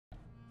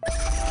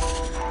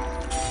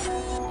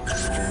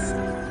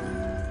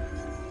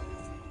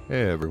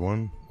Hey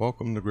everyone,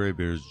 welcome to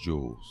Graybeard's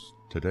Jewels.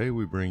 Today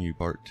we bring you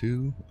part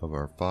 2 of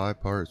our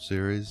 5-part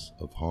series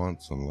of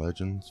haunts and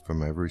legends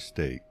from every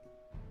state.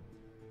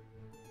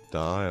 The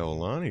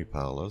Iolani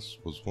Palace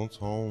was once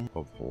home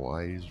of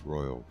Hawaii's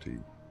royalty,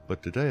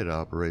 but today it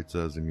operates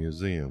as a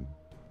museum.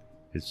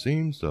 It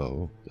seems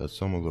though that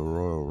some of the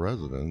royal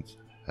residents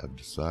have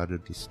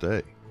decided to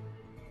stay,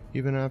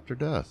 even after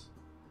death.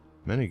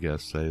 Many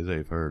guests say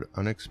they've heard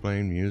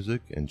unexplained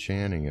music and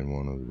chanting in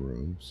one of the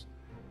rooms,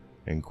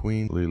 and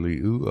Queen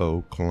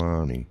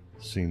Liliuokalani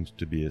seems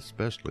to be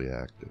especially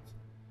active.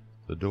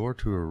 The door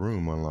to her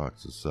room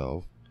unlocks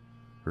itself,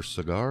 her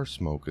cigar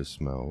smoke is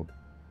smelled,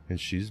 and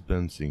she's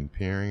been seen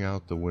peering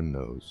out the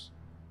windows.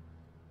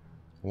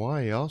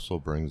 Hawaii also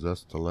brings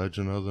us the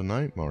legend of the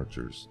Night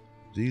Marchers.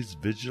 These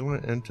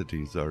vigilant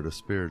entities are the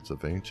spirits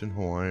of ancient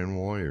Hawaiian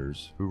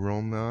warriors who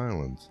roam the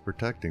islands,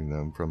 protecting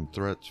them from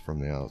threats from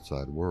the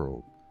outside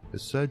world.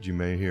 It's said you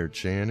may hear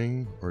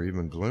chanting or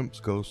even glimpse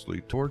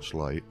ghostly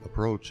torchlight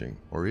approaching,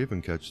 or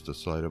even catch the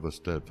sight of a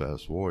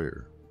steadfast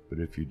warrior. But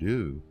if you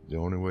do, the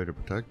only way to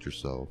protect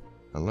yourself,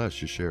 unless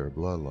you share a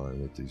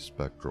bloodline with these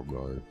spectral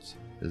guards,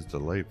 is to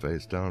lay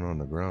face down on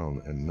the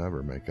ground and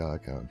never make eye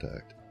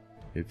contact.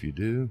 If you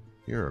do,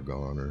 you're a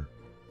goner.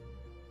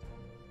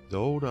 The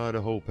old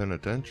Idaho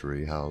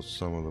Penitentiary housed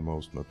some of the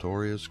most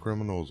notorious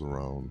criminals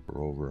around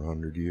for over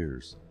 100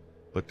 years,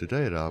 but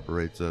today it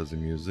operates as a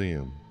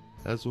museum.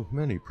 As with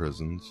many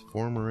prisons,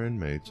 former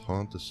inmates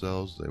haunt the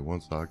cells they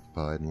once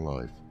occupied in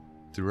life.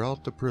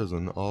 Throughout the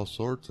prison, all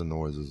sorts of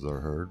noises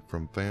are heard,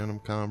 from phantom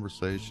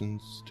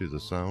conversations to the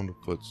sound of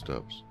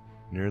footsteps.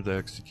 Near the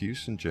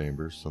execution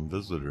chambers, some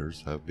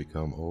visitors have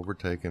become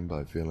overtaken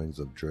by feelings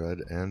of dread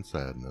and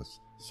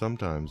sadness,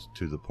 sometimes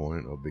to the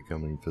point of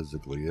becoming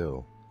physically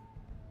ill.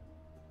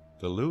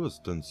 The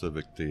Lewiston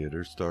Civic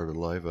Theater started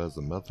life as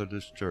a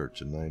Methodist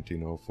church in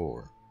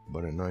 1904,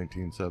 but in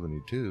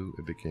 1972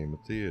 it became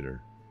a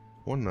theater.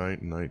 One night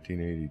in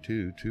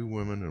 1982, 2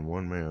 women and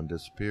 1 man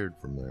disappeared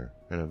from there,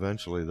 and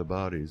eventually the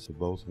bodies of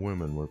both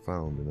women were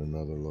found in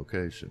another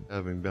location,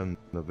 having been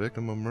the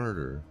victim of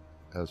murder.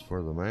 As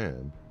for the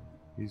man,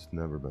 he's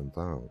never been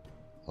found,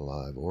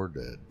 alive or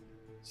dead.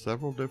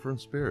 Several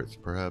different spirits,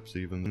 perhaps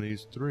even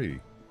these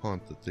 3,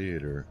 haunt the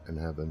theater and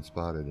have been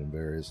spotted in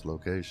various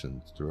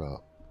locations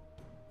throughout.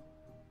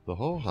 The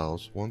Hull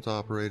House once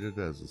operated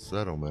as a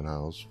settlement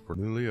house for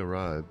newly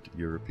arrived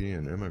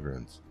European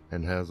immigrants,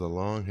 and has a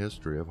long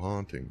history of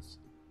hauntings.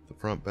 The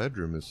front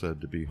bedroom is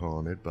said to be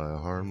haunted by a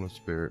harmless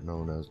spirit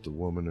known as the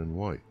Woman in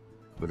White,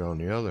 but on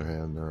the other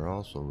hand there are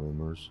also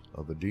rumors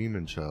of a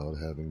demon child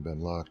having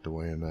been locked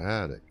away in the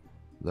attic.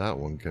 That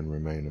one can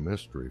remain a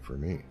mystery for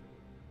me.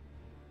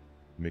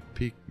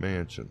 McPeak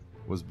Mansion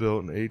was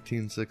built in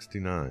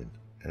 1869,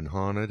 and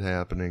haunted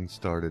happenings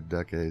started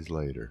decades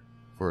later.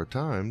 For a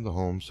time, the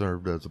home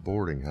served as a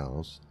boarding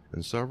house,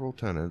 and several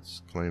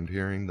tenants claimed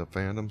hearing the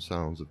phantom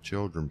sounds of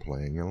children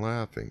playing and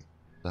laughing.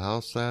 The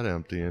house sat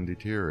empty and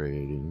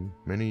deteriorating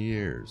many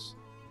years,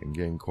 and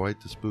gained quite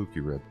the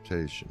spooky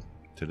reputation.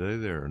 Today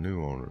there are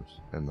new owners,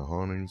 and the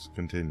hauntings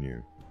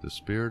continue. The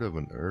spirit of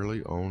an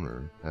early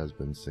owner has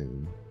been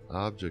seen,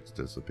 objects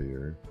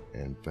disappear,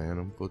 and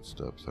phantom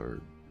footsteps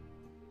heard.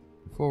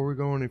 Before we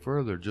go any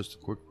further, just a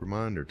quick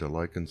reminder to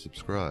like and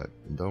subscribe,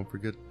 and don't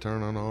forget to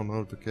turn on all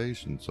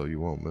notifications so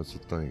you won't miss a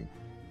thing.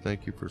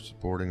 Thank you for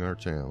supporting our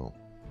channel.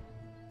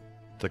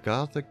 The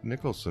Gothic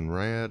Nicholson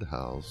Rad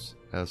House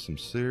has some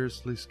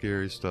seriously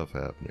scary stuff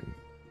happening.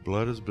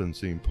 Blood has been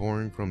seen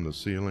pouring from the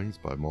ceilings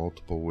by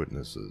multiple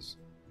witnesses,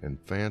 and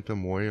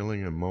phantom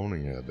wailing and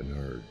moaning have been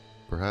heard,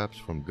 perhaps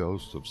from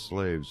ghosts of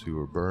slaves who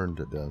were burned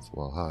to death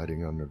while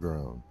hiding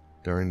underground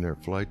during their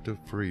flight to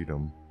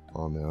freedom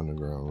on the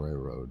Underground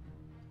Railroad.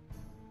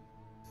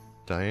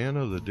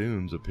 Diana of the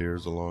Dunes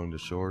appears along the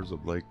shores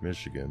of Lake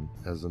Michigan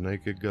as a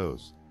naked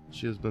ghost.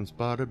 She has been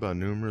spotted by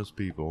numerous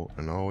people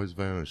and always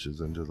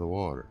vanishes into the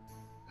water.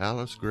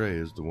 Alice Gray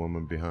is the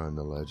woman behind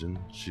the legend.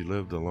 She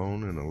lived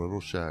alone in a little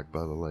shack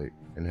by the lake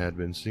and had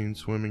been seen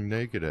swimming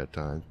naked at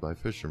times by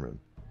fishermen.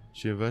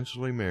 She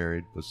eventually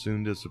married, but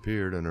soon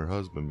disappeared, and her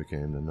husband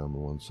became the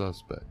 #1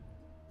 suspect.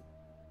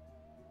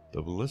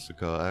 The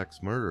Villisca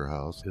Axe Murder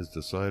House is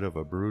the site of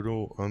a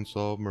brutal,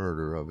 unsolved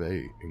murder of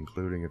 8,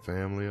 including a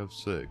family of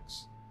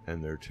 6,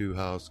 and their 2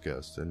 house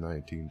guests in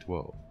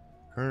 1912.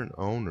 Current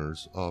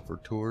owners offer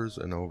tours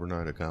and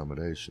overnight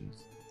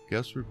accommodations.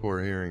 Guests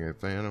report hearing a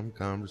phantom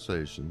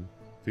conversation,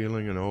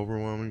 feeling an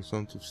overwhelming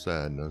sense of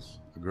sadness.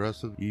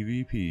 Aggressive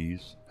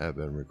EVPs have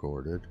been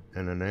recorded,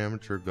 and an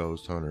amateur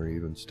ghost hunter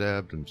even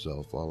stabbed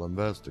himself while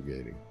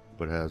investigating,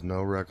 but has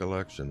no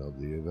recollection of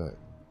the event.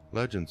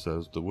 Legend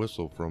says the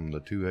whistle from the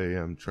 2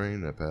 a.m. train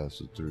that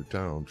passes through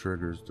town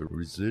triggers the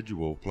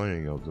residual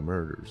playing of the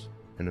murders,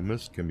 and a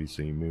mist can be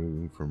seen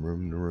moving from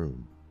room to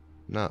room.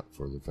 Not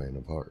for the faint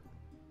of heart.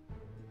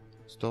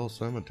 Stull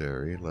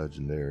Cemetery,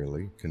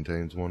 legendarily,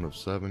 contains one of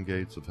 7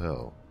 gates of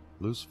hell.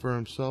 Lucifer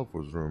himself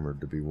was rumored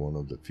to be one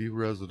of the few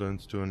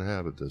residents to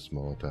inhabit this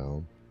small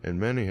town, and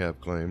many have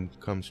claimed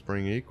come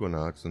spring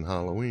equinox and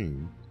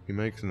Halloween, he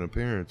makes an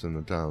appearance in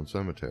the town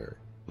cemetery.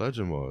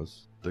 Legend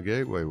was, the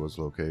gateway was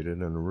located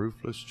in a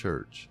roofless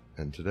church,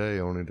 and today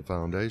only the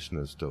foundation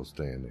is still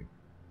standing.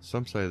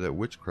 Some say that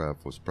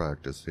witchcraft was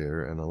practiced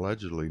here, and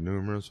allegedly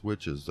numerous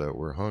witches that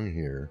were hung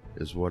here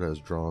is what has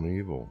drawn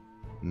evil.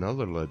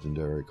 Another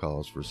legendary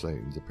cause for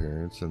Satan's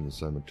appearance in the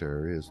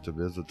cemetery is to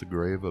visit the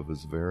grave of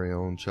his very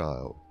own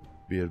child.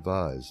 Be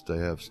advised, they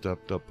have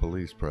stepped up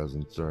police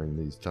presence during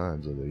these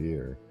times of the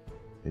year,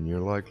 and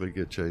you'll likely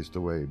get chased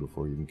away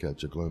before you can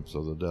catch a glimpse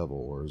of the devil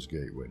or his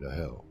gateway to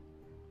hell.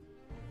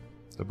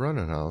 The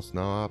Brennan House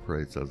now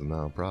operates as a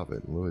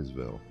nonprofit in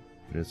Louisville,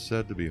 and is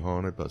said to be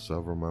haunted by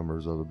several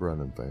members of the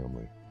Brennan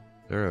family.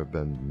 There have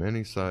been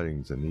many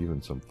sightings and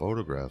even some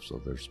photographs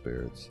of their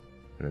spirits,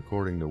 and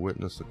according to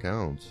witness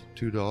accounts,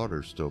 2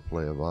 daughters still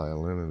play a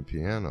violin and a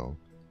piano,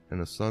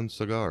 and a son's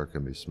cigar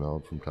can be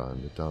smelled from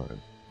time to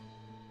time.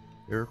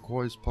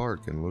 Iroquois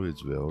Park in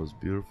Louisville is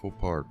a beautiful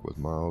park with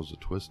miles of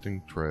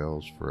twisting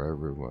trails for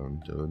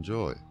everyone to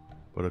enjoy.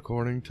 But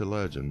according to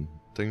legend,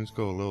 things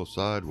go a little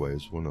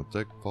sideways when a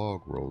thick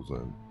fog rolls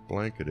in,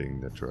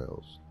 blanketing the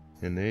trails.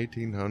 In the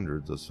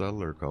 1800s, a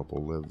settler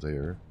couple lived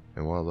here,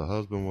 and while the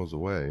husband was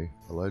away,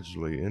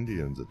 allegedly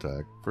Indians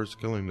attacked, first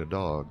killing the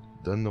dog,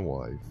 then the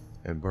wife,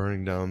 and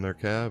burning down their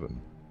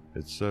cabin.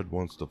 It's said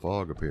once the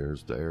fog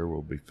appears, the air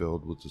will be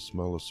filled with the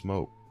smell of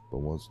smoke, but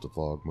once the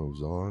fog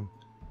moves on,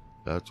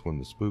 that's when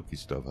the spooky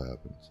stuff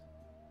happens.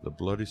 The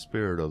bloody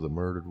spirit of the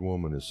murdered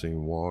woman is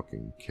seen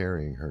walking,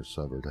 carrying her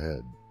severed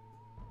head.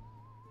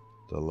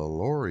 The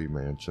LaLaurie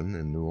Mansion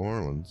in New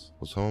Orleans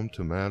was home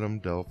to Madame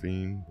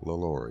Delphine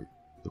LaLaurie,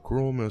 the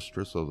cruel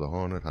mistress of the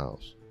haunted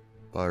house.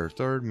 By her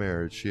 3rd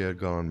marriage, she had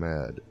gone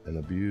mad and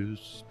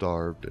abused,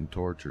 starved, and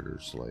tortured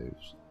her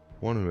slaves.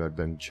 One who had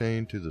been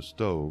chained to the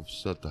stove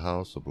set the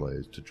house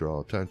ablaze to draw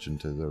attention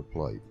to their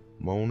plight.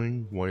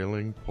 Moaning,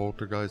 wailing,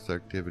 poltergeist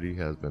activity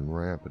has been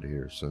rampant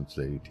here since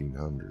the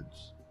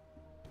 1800s.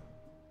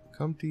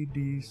 Comte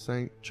de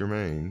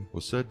Saint-Germain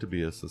was said to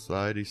be a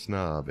society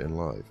snob in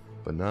life,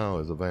 but now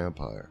is a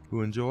vampire,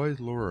 who enjoys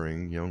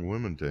luring young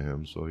women to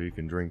him so he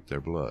can drink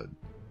their blood.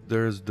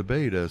 There is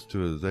debate as to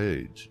his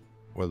age,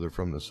 whether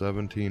from the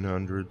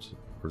 1700s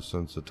or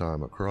since the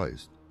time of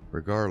Christ.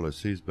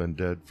 Regardless, he's been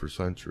dead for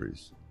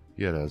centuries,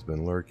 yet has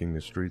been lurking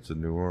the streets of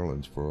New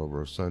Orleans for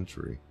over a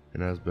century,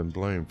 and has been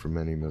blamed for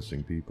many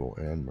missing people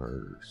and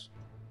murders.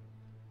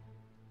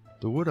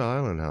 The Wood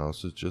Island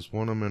House is just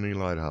one of many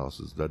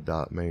lighthouses that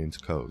dot Maine's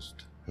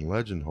coast, and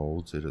legend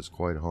holds it is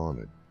quite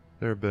haunted.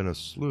 There have been a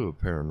slew of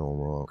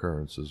paranormal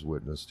occurrences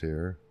witnessed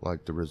here,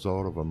 like the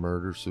result of a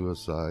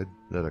murder-suicide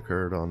that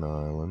occurred on the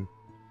island.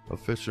 A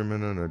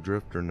fisherman and a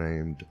drifter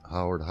named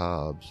Howard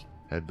Hobbs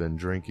had been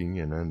drinking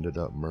and ended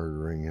up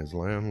murdering his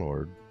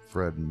landlord,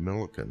 Fred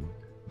Milliken,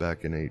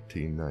 back in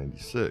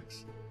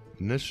 1896.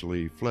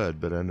 Initially he fled,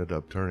 but ended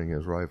up turning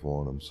his rifle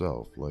on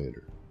himself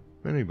later.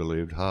 Many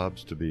believed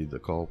Hobbs to be the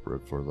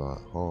culprit for the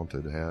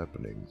haunted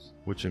happenings,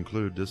 which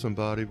include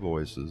disembodied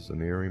voices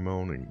and eerie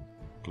moaning,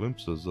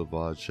 glimpses of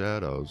odd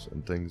shadows,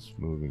 and things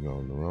moving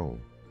on their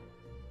own.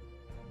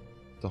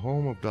 The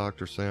home of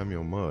Dr.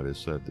 Samuel Mudd is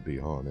said to be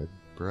haunted,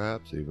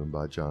 perhaps even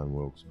by John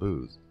Wilkes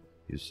Booth.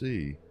 You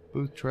see,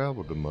 Booth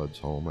traveled to Mudd's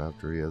home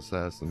after he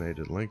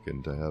assassinated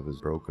Lincoln to have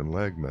his broken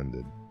leg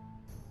mended.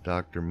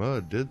 Dr.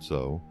 Mudd did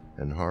so,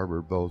 and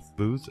harbored both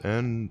Booth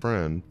and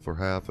friend for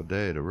half a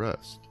day to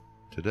rest.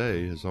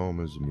 Today, his home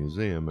is a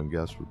museum, and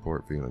guests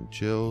report feeling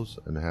chills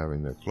and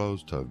having their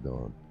clothes tugged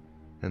on.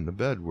 And the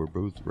bed where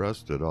Booth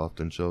rested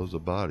often shows a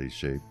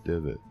body-shaped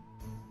divot.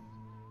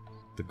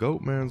 The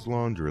Goatman's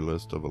laundry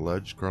list of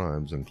alleged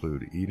crimes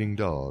include eating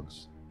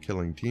dogs,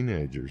 killing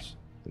teenagers,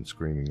 and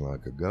screaming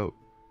like a goat.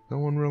 No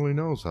one really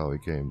knows how he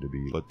came to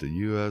be, but the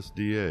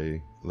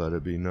USDA let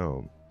it be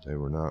known they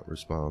were not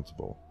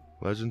responsible.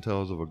 Legend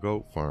tells of a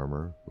goat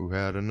farmer who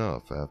had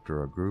enough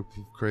after a group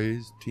of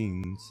crazed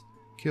teens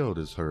killed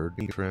his herd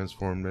and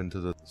transformed into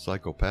the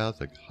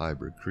psychopathic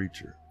hybrid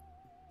creature.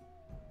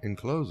 In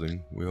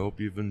closing, we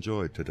hope you've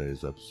enjoyed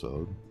today's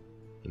episode,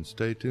 and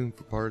stay tuned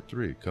for part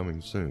 3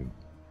 coming soon.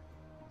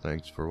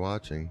 Thanks for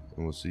watching,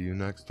 and we'll see you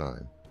next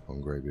time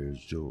on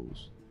Graybeard's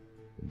Jewels.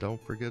 And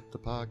don't forget the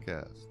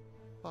podcast.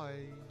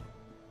 Bye!